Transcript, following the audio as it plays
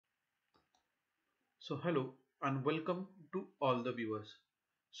So hello and welcome to all the viewers.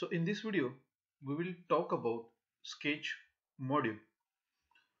 So in this video we will talk about sketch module.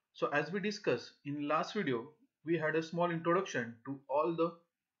 So as we discussed in last video, we had a small introduction to all the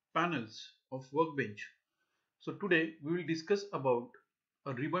panels of workbench. So today we will discuss about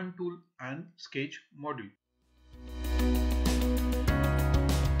a ribbon tool and sketch module.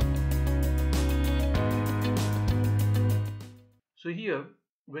 So here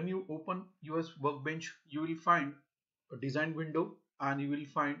when you open your workbench, you will find a design window and you will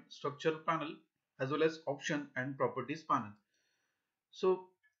find structure panel as well as option and properties panel. So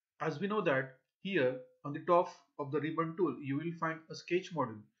as we know that here on the top of the ribbon tool you will find a sketch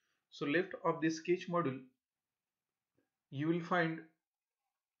module. So left of this sketch module you will find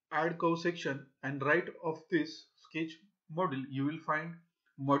add curve section, and right of this sketch module you will find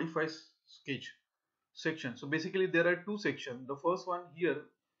modify sketch section. So basically there are two sections. The first one, here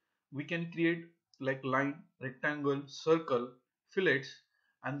we can create like line, rectangle, circle, fillets,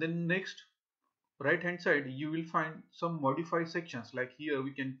 and then next right hand side you will find some modify sections. Like here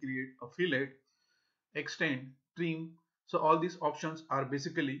we can create a fillet, extend, trim. So all these options are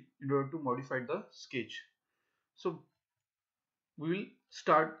basically in order to modify the sketch. So we will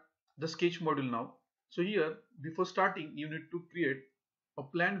start the sketch module now. So here before starting you need to create a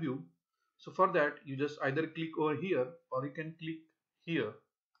plan view. So for that you just either click over here or you can click here.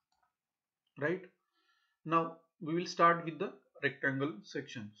 Right now we will start with the rectangle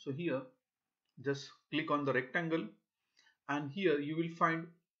section. So here just click on the rectangle, and here you will find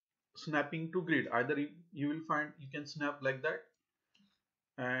snapping to grid. Either you will find you can snap like that,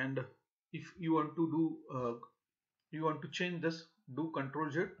 and if you want to do you want to change this, do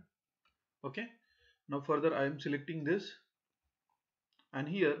Ctrl Z. Okay, now further I am selecting this, and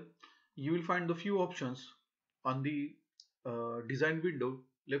here you will find the few options on the design window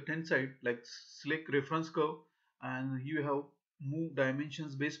left hand side, like select reference curve, and you have move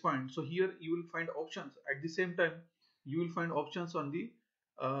dimensions base point. So here you will find options. At the same time you will find options on the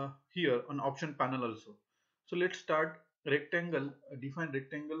here on option panel also. So let's start rectangle, define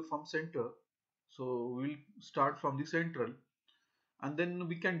rectangle from center. So we'll start from the central, and then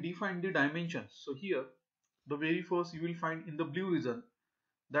we can define the dimensions. So here the very first you will find in the blue region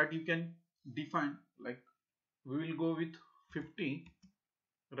that you can define, like we will go with 50,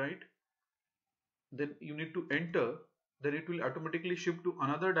 right? Then you need to enter, then it will automatically shift to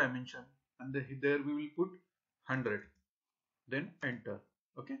another dimension, and then there we will put 100, then enter.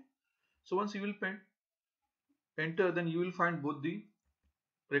 Okay, so once you will enter, then you will find both the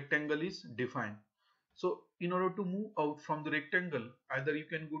rectangle is defined. So in order to move out from the rectangle, either you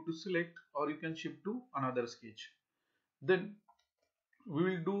can go to select or you can shift to another sketch. Then we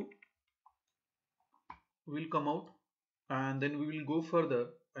will do, we will come out, and then we will go further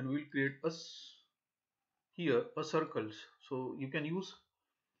and we will create a here a circles. So you can use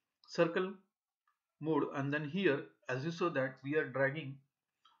circle mode, and then here as you saw that we are dragging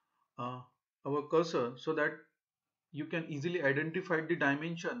our cursor so that you can easily identify the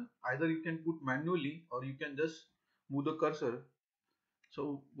dimension. Either you can put manually or you can just move the cursor.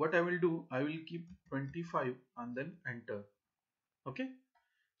 So what I will do, I will keep 25 and then enter. Okay,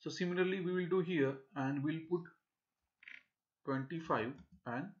 so similarly we will do here, and we'll put 25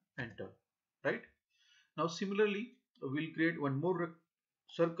 and enter. Right now similarly we'll create one more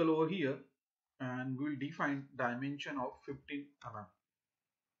circle over here, and we will define dimension of 15 mm,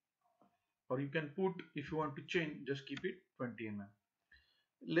 or you can put, if you want to change, just keep it 20 mm.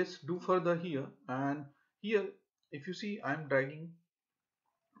 Let's do further here, and here if you see I'm dragging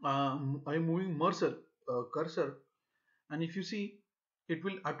I'm moving cursor, and if you see it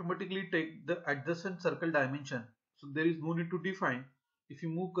will automatically take the adjacent circle dimension. So there is no need to define. If you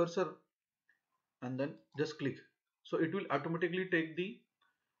move cursor and then just click, so it will automatically take the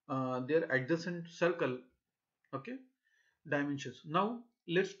their adjacent circle, okay, dimensions. Now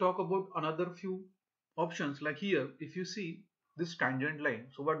let's talk about another few options. Like here if you see this tangent line,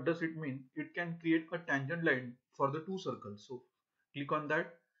 so what does it mean? It can create a tangent line for the two circles. So click on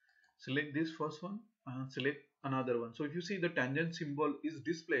that, select this first one and select another one. So if you see the tangent symbol is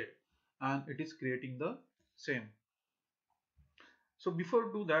displayed and it is creating the same. So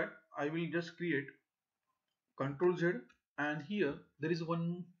before do that, I will just create Ctrl Z, and here there is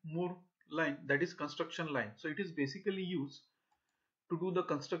one more line, that is construction line. So it is basically used to do the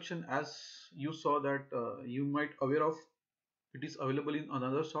construction, as you saw that you might aware of, it is available in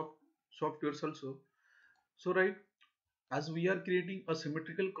another softwares also. So right, as we are creating a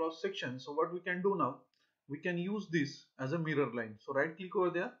symmetrical cross section, so what we can do now, we can use this as a mirror line. So right click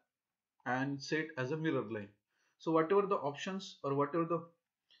over there and set as a mirror line. So whatever the options or whatever the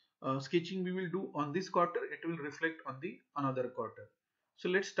sketching we will do on this quarter, it will reflect on the another quarter. So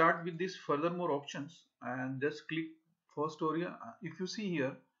let's start with this furthermore options and just click first area. If you see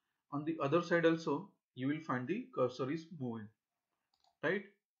here on the other side also, you will find the cursor is moving, right?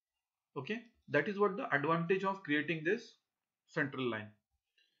 Okay, that is what the advantage of creating this central line.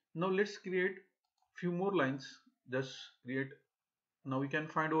 Now let's create few more lines. Just create. Now we can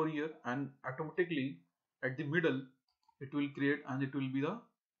find over here and automatically at the middle it will create and it will be the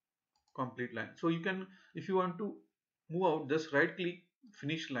complete line. So you can, if you want to move out, just right click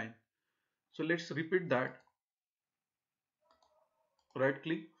finish line. So let's repeat that, right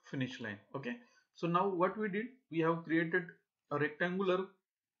click finish line. Okay, so now what we did, we have created a rectangular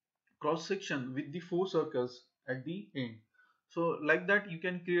cross section with the 4 circles at the end. So like that you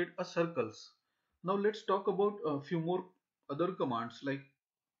can create a circles. Now let's talk about a few more other commands. Like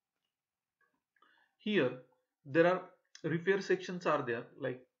here there are repair sections are there.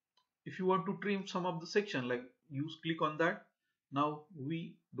 Like if you want to trim some of the section, like you click on that. Now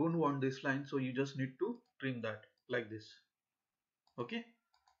we don't want this line, so you just need to trim that like this. Okay,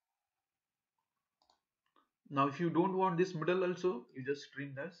 now if you don't want this middle also, you just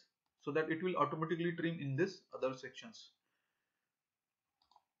trim this so that it will automatically trim in this other sections.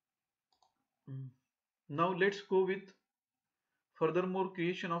 Now let's go with furthermore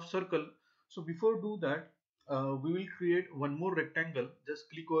creation of circle. So before do that, we will create one more rectangle. Just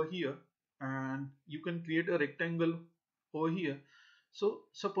click over here and you can create a rectangle over here. So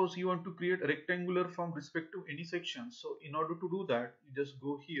suppose you want to create a rectangular from respect to any section. So in order to do that, you just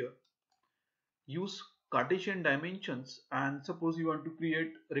go here, use Cartesian dimensions, and suppose you want to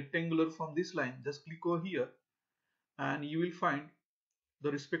create rectangular from this line, just click over here and you will find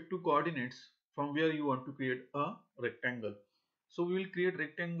the respective coordinates from where you want to create a rectangle. So we will create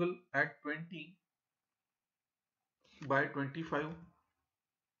rectangle at 20 by 25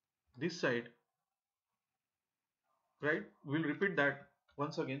 this side, right? We'll repeat that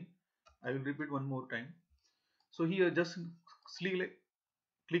once again. I will repeat one more time. So here just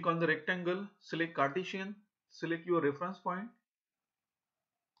click on the rectangle, select Cartesian, select your reference point,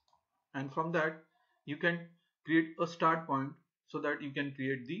 and from that you can create a start point so that you can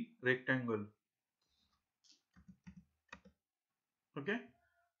create the rectangle. Okay,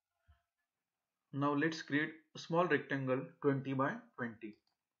 now let's create a small rectangle 20 by 20.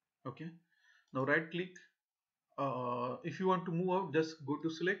 Okay, now right click. If you want to move out, just go to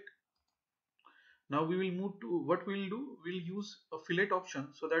select. Now we will move to, what we will do, we will use a fillet option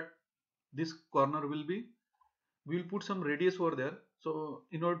so that this corner will be, we will put some radius over there. So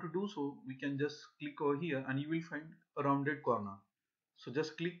in order to do so, we can just click over here and you will find a rounded corner. So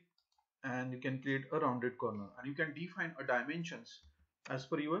just click and you can create a rounded corner and you can define a dimensions as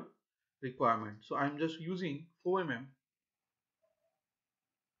per your requirement. So I am just using 4 mm.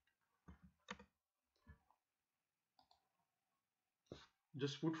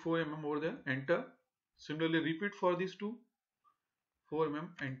 Just put 4 mm over there, enter. Similarly repeat for these two, 4 mm,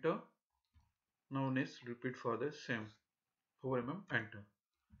 enter. Now next repeat for the same, 4 mm, enter.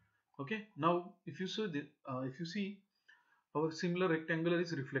 Okay, now if you see this, our similar rectangular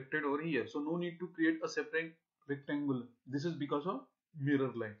is reflected over here, so no need to create a separate rectangle. This is because of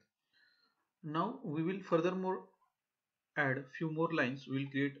mirror line. Now we will furthermore add few more lines. We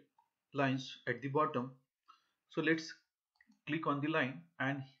will create lines at the bottom. So let's click on the line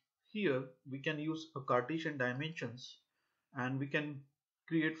and here we can use a Cartesian dimensions and we can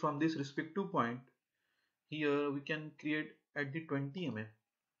create from this respective point. Here we can create at the 20 mm.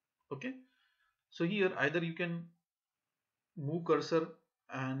 Okay, so here either you can move cursor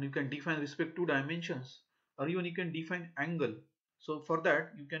and you can define respective dimensions, or even you can define angle. So for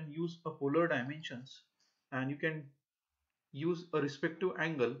that you can use a polar dimensions and you can use a respective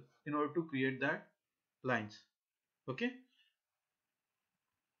angle in order to create that lines. Okay,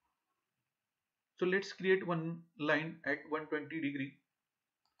 so let's create one line at 120 degree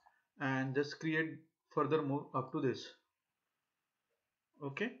and just create furthermore up to this.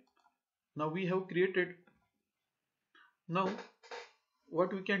 Okay, now we have created. Now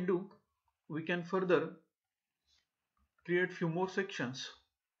what we can do, we can further create few more sections.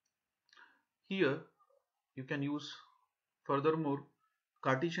 Here you can use furthermore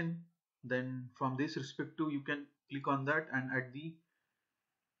Cartesian, then from this respective you can click on that and at the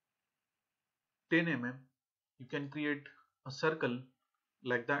 10 mm you can create a circle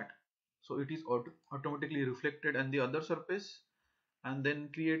like that, so it is automatically reflected on the other surface, and then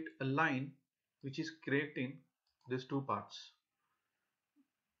create a line which is creating these two parts.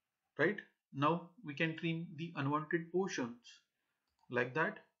 Right, now we can trim the unwanted portions like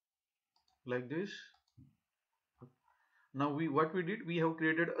that, like this. Now what we did, we have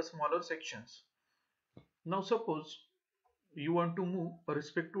created a smaller sections. Now suppose you want to move a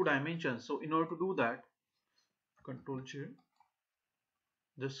respect to dimensions. So in order to do that, Control J,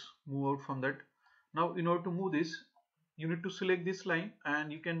 just move out from that. Now in order to move this, you need to select this line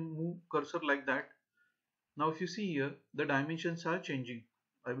and you can move cursor like that. Now if you see here, the dimensions are changing.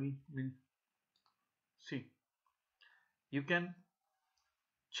 I will see. You can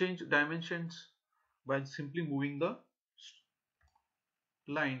change dimensions by simply moving the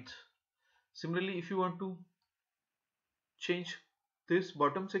lines. Similarly, if you want to change this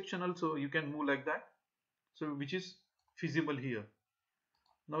bottom section also, you can move like that, so which is feasible here.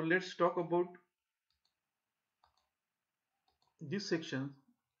 Now let's talk about this section.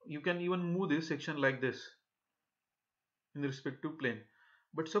 You can even move this section like this in respect to plane,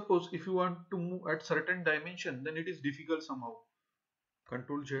 but suppose if you want to move at certain dimension, then it is difficult somehow.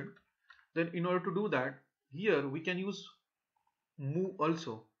 Control Z. Then in order to do that, here we can use move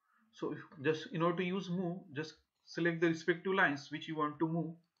also. So just in order to use move, just select the respective lines which you want to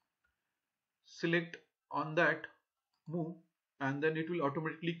move, select on that move, and then it will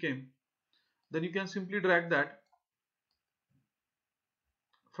automatically come. Then you can simply drag that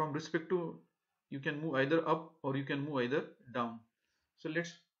from respect to, you can move either up or you can move either down. So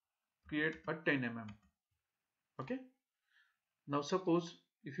let's create a 10 mm. Okay, now suppose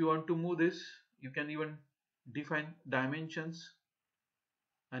if you want to move this, you can even define dimensions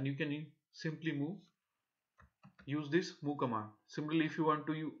and you can simply move, use this move command. Similarly, if you want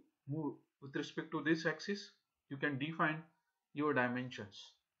to move with respect to this axis, you can define your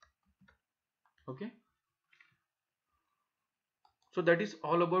dimensions. Okay, so that is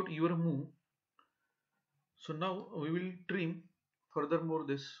all about your move. So now we will trim furthermore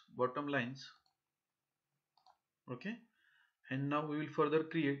this bottom lines. Okay, and now we will further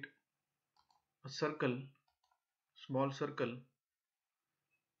create a circle, small circle.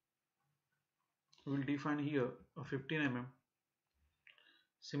 We will define here a 15 mm.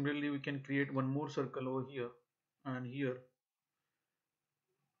 Similarly, we can create one more circle over here, and here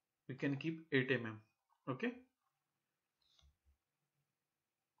we can keep 8 mm. Okay,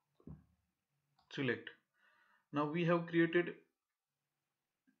 select. Now we have created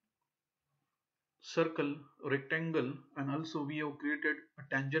circle, rectangle, and also we have created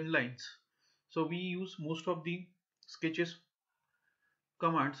a tangent lines. So we use most of the sketches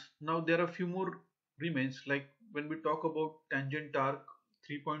commands. Now there are few more remains, like when we talk about tangent arc,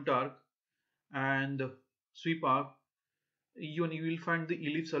 3-point arc, and sweep arc. Even you will find the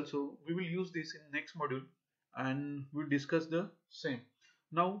ellipse also. We will use this in next module and we'll discuss the same.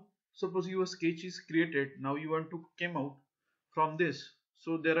 Now suppose your sketch is created, now you want to come out from this.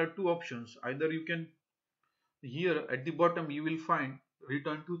 So there are two options. Either you can, here at the bottom you will find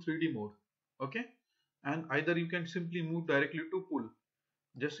return to 3D mode. Okay, and either you can simply move directly to pool.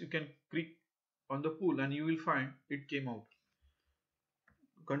 Just you can click on the pool and you will find it came out.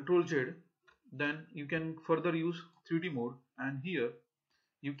 Control Z. Then you can further use 3D mode, and here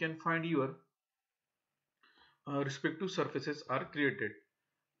you can find your respective surfaces are created.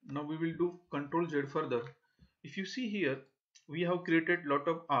 Now we will do Control Z further. If you see here, we have created lot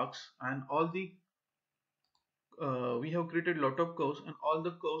of arcs and all the we have created lot of curves, and all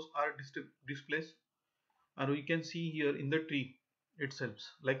the curves are displayed, and we can see here in the tree itself.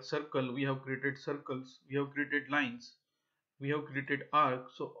 Like circle, we have created circles, we have created lines, we have created arc.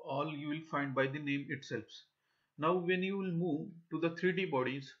 So all you will find by the name itself. Now when you will move to the 3D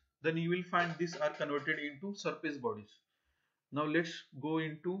bodies, then you will find these are converted into surface bodies. Now let's go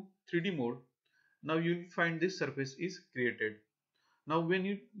into 3D mode. Now you will find this surface is created. Now when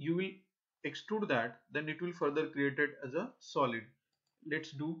you will extrude that, then it will further created as a solid.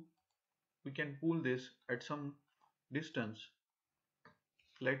 Let's do, we can pull this at some distance,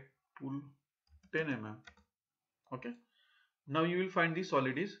 like pull 10 mm. Okay, now you will find the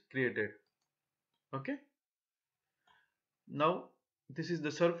solid is created. Okay, now this is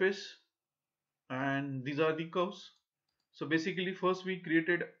the surface and these are the curves. So basically first we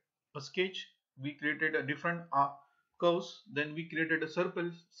created a sketch, we created a different curves, then we created a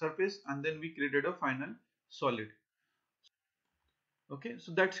surface, and then we created a final solid. Okay,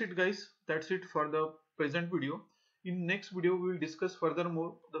 so that's it guys, that's it for the present video. In next video we will discuss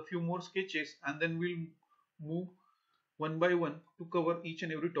furthermore the few more sketches, and then we'll move one by one to cover each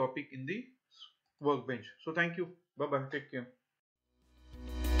and every topic in the workbench. So thank you, bye bye, take care.